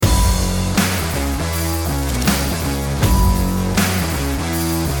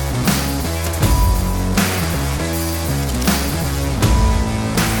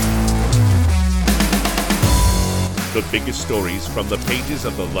the biggest stories from the pages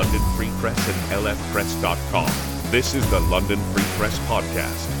of the London Free Press and lfpress.com. This is the London Free Press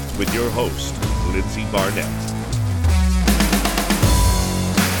Podcast with your host, Lindsay Barnett.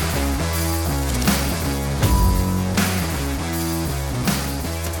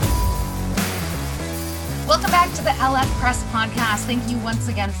 Welcome back to the LF Press Podcast. Thank you once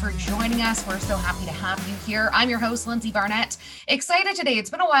again for joining us. We're so happy to have you here. I'm your host, Lindsay Barnett. Excited today. It's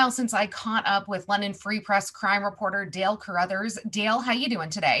been a while since I caught up with London Free Press crime reporter Dale Carruthers. Dale, how you doing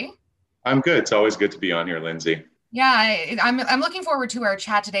today? I'm good. It's always good to be on here, Lindsay. Yeah, I'm looking forward to our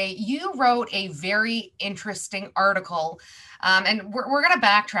chat today. You wrote a very interesting article, and we're going to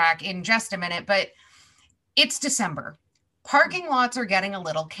backtrack in just a minute, but it's December. Parking lots are getting a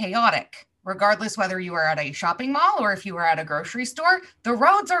little chaotic. Regardless whether you are at a shopping mall or if you are at a grocery store, the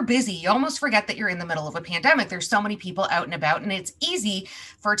roads are busy. You almost forget that you're in the middle of a pandemic. There's so many people out and about, and it's easy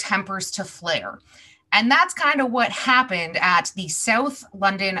for tempers to flare. And that's kind of what happened at the South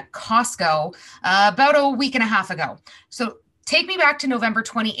London Costco about a week and a half ago. So take me back to November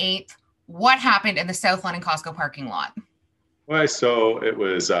 28th. What happened in the South London Costco parking lot? Well, so it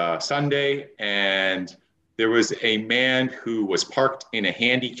was Sunday, and there was a man who was parked in a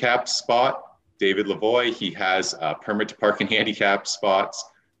handicap spot, David Lavoie. He has a permit to park in handicap spots.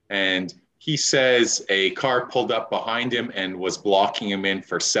 And he says a car pulled up behind him and was blocking him in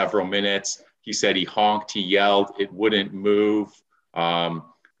for several minutes. He said he honked, he yelled, it wouldn't move.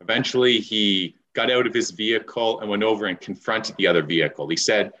 Eventually, he got out of his vehicle and went over and confronted the other vehicle. He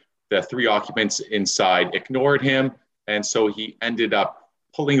said the three occupants inside ignored him. And so he ended up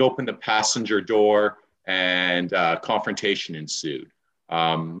pulling open the passenger door, and confrontation ensued.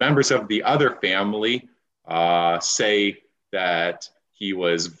 Members of the other family say that he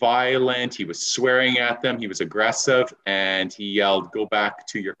was violent, he was swearing at them, he was aggressive, and he yelled, "Go back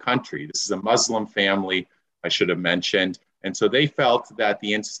to your country." This is a Muslim family, I should have mentioned. And so they felt that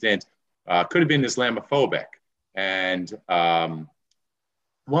the incident could have been Islamophobic. And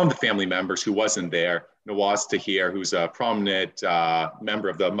one of the family members who wasn't there, Nawaz Tahir, who's a prominent member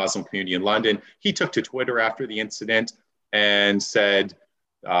of the Muslim community in London, he took to Twitter after the incident and said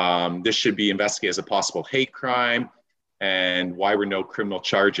this should be investigated as a possible hate crime, and why were no criminal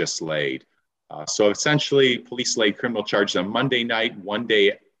charges laid. So essentially, police laid criminal charges on Monday night, one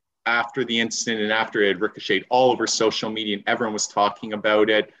day after the incident, and after it had ricocheted all over social media and everyone was talking about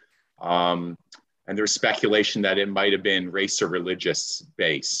it. And there was speculation that it might have been race or religious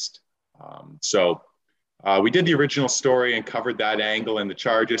based. We did the original story and covered that angle and the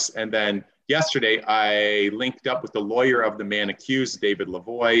charges. And then yesterday, I linked up with the lawyer of the man accused. David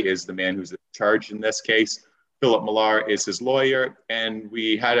Lavoie is the man who's charged in this case. Philip Millar is his lawyer. And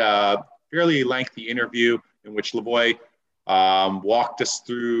we had a fairly lengthy interview in which Lavoie walked us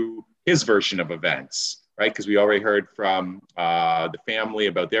through his version of events, right? Because we already heard from the family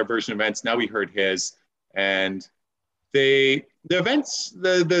about their version of events. Now we heard his. And the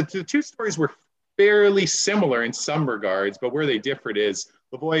two stories were fairly similar in some regards, but where they differed is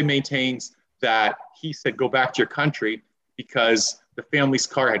Lavoie maintains that he said, "Go back to your country," because the family's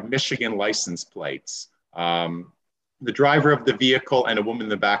car had Michigan license plates. The driver of the vehicle and a woman in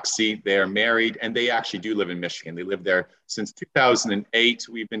the back seat, they are married, and they actually do live in Michigan. They lived there since 2008,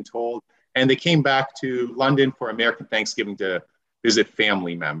 we've been told. And they came back to London for American Thanksgiving to visit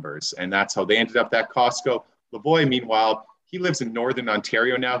family members. And that's how they ended up at Costco. Lavoie, meanwhile, he lives in Northern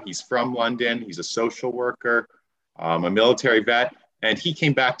Ontario now. He's from London. He's a social worker, a military vet. And he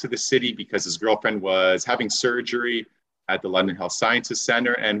came back to the city because his girlfriend was having surgery at the London Health Sciences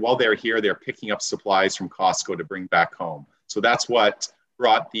Centre. And while they're here, they're picking up supplies from Costco to bring back home. So that's what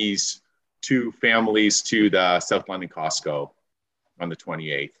brought these two families to the South London Costco on the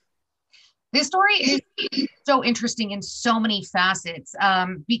 28th. This story is so interesting in so many facets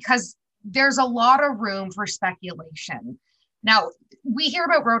because there's a lot of room for speculation. Now, we hear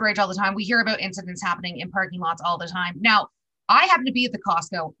about road rage all the time. We hear about incidents happening in parking lots all the time. Now, I happened to be at the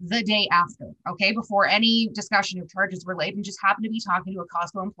Costco the day after, okay, before any discussion of charges were laid, and just happened to be talking to a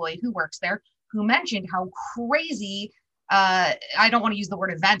Costco employee who works there, who mentioned how crazy, I don't want to use the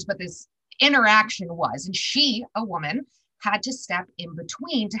word event, but this interaction was. And she, a woman, had to step in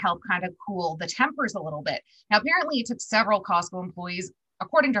between to help kind of cool the tempers a little bit. Now, apparently it took several Costco employees,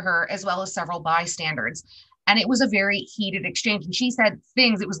 according to her, as well as several bystanders. And it was a very heated exchange. And she said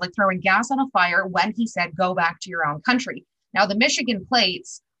things, it was like throwing gas on a fire when he said, "Go back to your own country." Now, the Michigan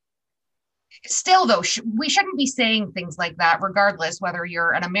plates, still though, we shouldn't be saying things like that, regardless whether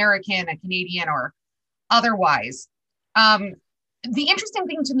you're an American, a Canadian, or otherwise. The interesting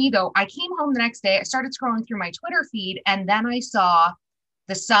thing to me, though, I came home the next day, I started scrolling through my Twitter feed, and then I saw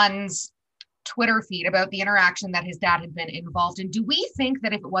the son's Twitter feed about the interaction that his dad had been involved in. Do we think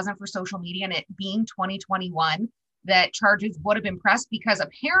that if it wasn't for social media and it being 2021, that charges would have been pressed? Because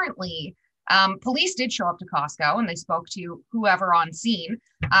apparently police did show up to Costco and they spoke to whoever on scene,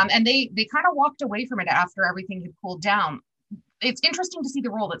 and they kind of walked away from it after everything had cooled down. It's interesting to see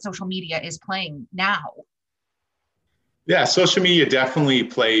the role that social media is playing now. Yeah, social media definitely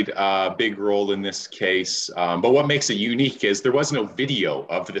played a big role in this case. But what makes it unique is there was no video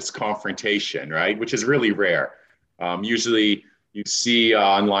of this confrontation, right? Which is really rare. Usually you see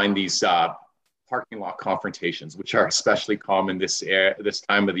online these parking lot confrontations, which are especially common this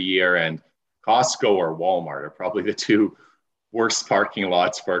time of the year. And Costco or Walmart are probably the two worst parking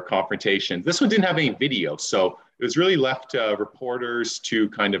lots for confrontations. This one didn't have any video. So it was really left to reporters to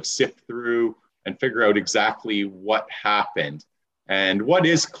kind of sift through and figure out exactly what happened. And what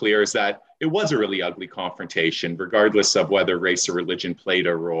is clear is that it was a really ugly confrontation, regardless of whether race or religion played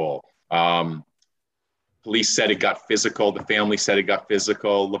a role. Police said it got physical. The family said it got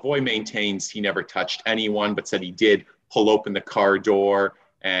physical. Lavoie maintains he never touched anyone, but said he did pull open the car door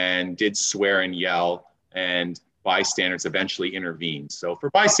and did swear and yell, and bystanders eventually intervened. So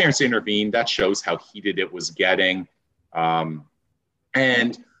for bystanders to intervene, that shows how heated it was getting.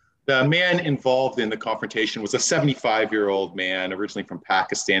 And the man involved in the confrontation was a 75-year-old man, originally from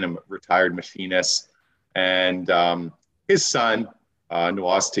Pakistan, a retired machinist. And his son,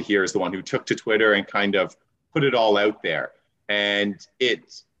 Nawaz Tahir, is the one who took to Twitter and kind of put it all out there. And I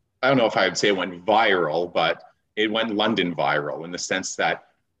don't know if I would say it went viral, but it went London viral in the sense that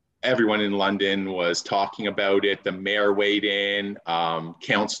everyone in London was talking about it. The mayor weighed in,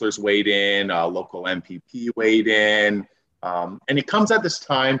 councillors weighed in, local MPP weighed in. And it comes at this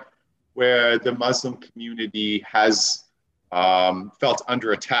time where the Muslim community has felt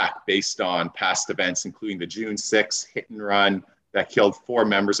under attack based on past events, including the June 6th hit and run that killed 4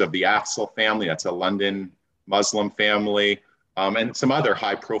 members of the Afzal family. That's a London Muslim family, and some other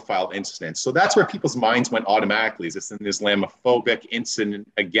high-profile incidents. So that's where people's minds went automatically. Is this an Islamophobic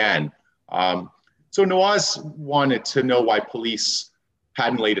incident again? So Nawaz wanted to know why police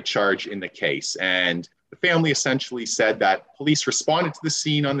hadn't laid a charge in the case. And the family essentially said that police responded to the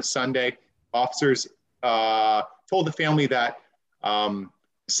scene on the Sunday. Officers told the family that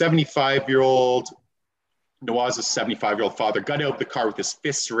 75-year-old Nawaz's 75-year-old father got out of the car with his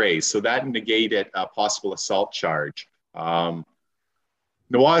fists raised, so that negated a possible assault charge.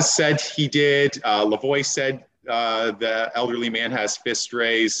 Nawaz said he did. Lavoie said the elderly man has fists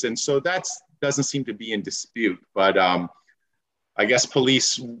raised, and so that doesn't seem to be in dispute. But I guess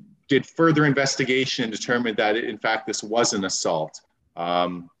police did further investigation and determined that, in fact, this was an assault.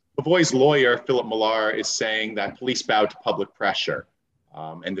 Lavoie's lawyer, Philip Millar, is saying that police bowed to public pressure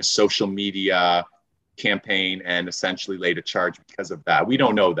and the social media campaign and essentially laid a charge because of that. We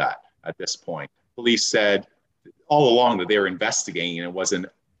don't know that at this point. Police said all along that they were investigating and it was an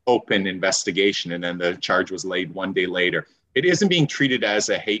open investigation, and then the charge was laid one day later. It isn't being treated as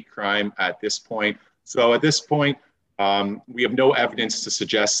a hate crime at this point. So at this point, we have no evidence to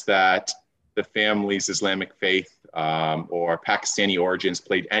suggest that the family's Islamic faith or Pakistani origins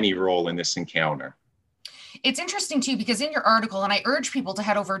played any role in this encounter. It's interesting too, because in your article, and I urge people to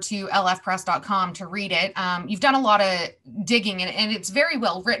head over to lfpress.com to read it. You've done a lot of digging and it's very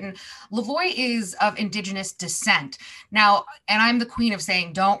well written. Lavoie is of Indigenous descent. Now, and I'm the queen of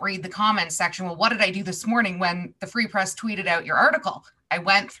saying, don't read the comments section. Well, what did I do this morning when the Free Press tweeted out your article? I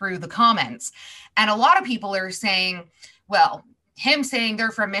went through the comments, and a lot of people are saying, well, him saying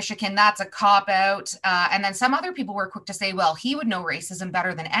they're from Michigan, that's a cop-out. And then some other people were quick to say, well, he would know racism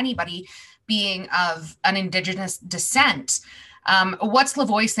better than anybody, being of an Indigenous descent. What's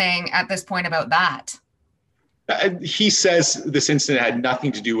Lavoie saying at this point about that? He says this incident had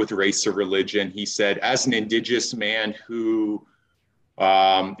nothing to do with race or religion. He said, as an Indigenous man who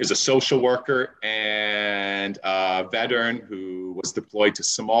is a social worker and a veteran who was deployed to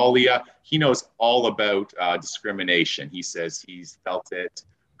Somalia, he knows all about discrimination. He says he's felt it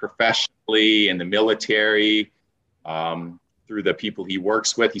professionally in the military, through the people he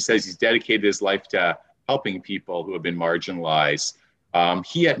works with. He says he's dedicated his life to helping people who have been marginalized.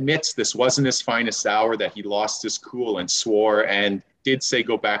 He admits this wasn't his finest hour, that he lost his cool and swore and did say,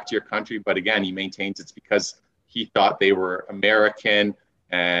 go back to your country. But again, he maintains it's because he thought they were American.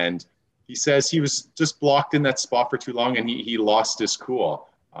 And he says he was just blocked in that spot for too long and he lost his cool.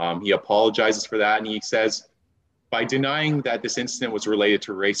 He apologizes for that. And he says, by denying that this incident was related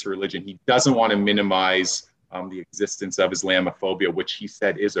to race or religion, he doesn't want to minimize the existence of Islamophobia, which he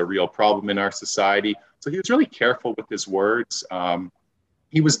said is a real problem in our society. So he was really careful with his words.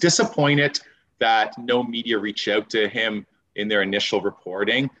 He was disappointed that no media reached out to him in their initial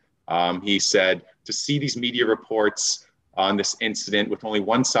reporting. He said to see these media reports on this incident with only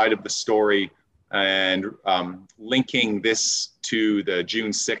one side of the story and linking this to the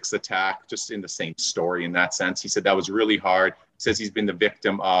June 6th attack, just in the same story in that sense. He said that was really hard. He says he's been the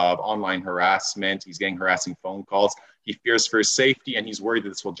victim of online harassment. He's getting harassing phone calls. He fears for his safety, and he's worried that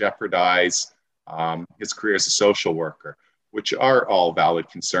this will jeopardize his career as a social worker, which are all valid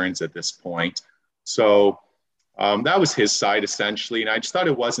concerns at this point. So that was his side, essentially. And I just thought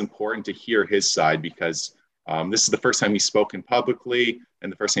it was important to hear his side because this is the first time he's spoken publicly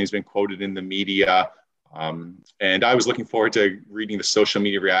and the first time he's been quoted in the media. And I was looking forward to reading the social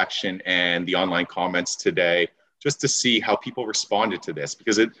media reaction and the online comments today, just to see how people responded to this,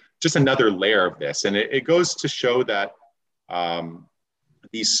 because it's just another layer of this. And it goes to show that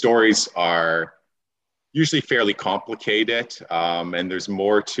these stories are usually fairly complicated, and there's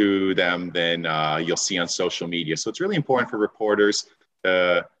more to them than you'll see on social media. So it's really important for reporters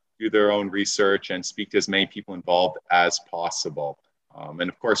to do their own research and speak to as many people involved as possible. And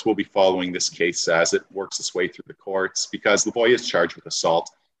of course, we'll be following this case as it works its way through the courts, because Lavoie is charged with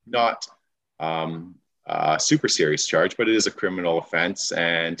assault, not a super serious charge, but it is a criminal offense.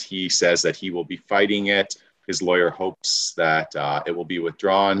 And he says that he will be fighting it. His lawyer hopes that it will be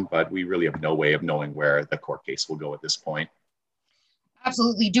withdrawn, but we really have no way of knowing where the court case will go at this point.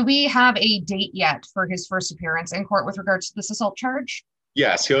 Absolutely. Do we have a date yet for his first appearance in court with regards to this assault charge?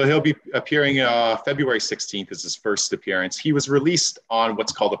 Yes, he'll be appearing February 16th as his first appearance. He was released on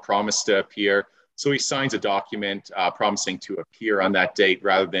what's called a promise to appear. So he signs a document promising to appear on that date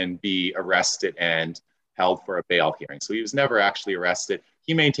rather than be arrested and held for a bail hearing. So he was never actually arrested.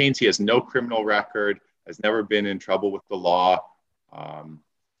 He maintains he has no criminal record, has never been in trouble with the law.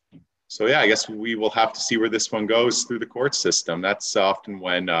 So yeah, I guess we will have to see where this one goes through the court system. That's often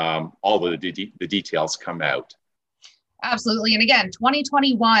when all of the details come out. Absolutely. And again,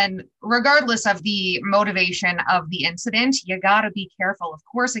 2021, regardless of the motivation of the incident, you got to be careful. Of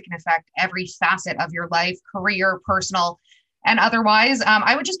course, it can affect every facet of your life, career, personal, and otherwise.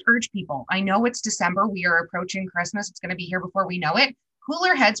 I would just urge people. I know it's December. We are approaching Christmas. It's going to be here before we know it.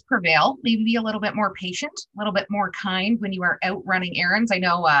 Cooler heads prevail. Maybe be a little bit more patient, a little bit more kind when you are out running errands. I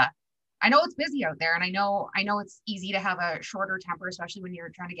know it's busy out there, and I know it's easy to have a shorter temper, especially when you're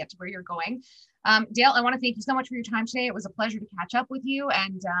trying to get to where you're going. Dale, I want to thank you so much for your time today. It was a pleasure to catch up with you.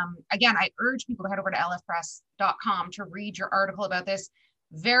 And again, I urge people to head over to lfpress.com to read your article about this.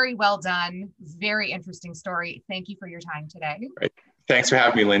 Very well done. Very interesting story. Thank you for your time today. Great. Thanks for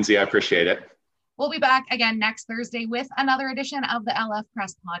having me, Lindsay. I appreciate it. We'll be back again next Thursday with another edition of the LF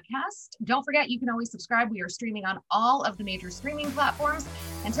Press Podcast. Don't forget, you can always subscribe. We are streaming on all of the major streaming platforms.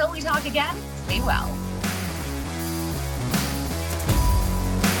 Until we talk again, stay well.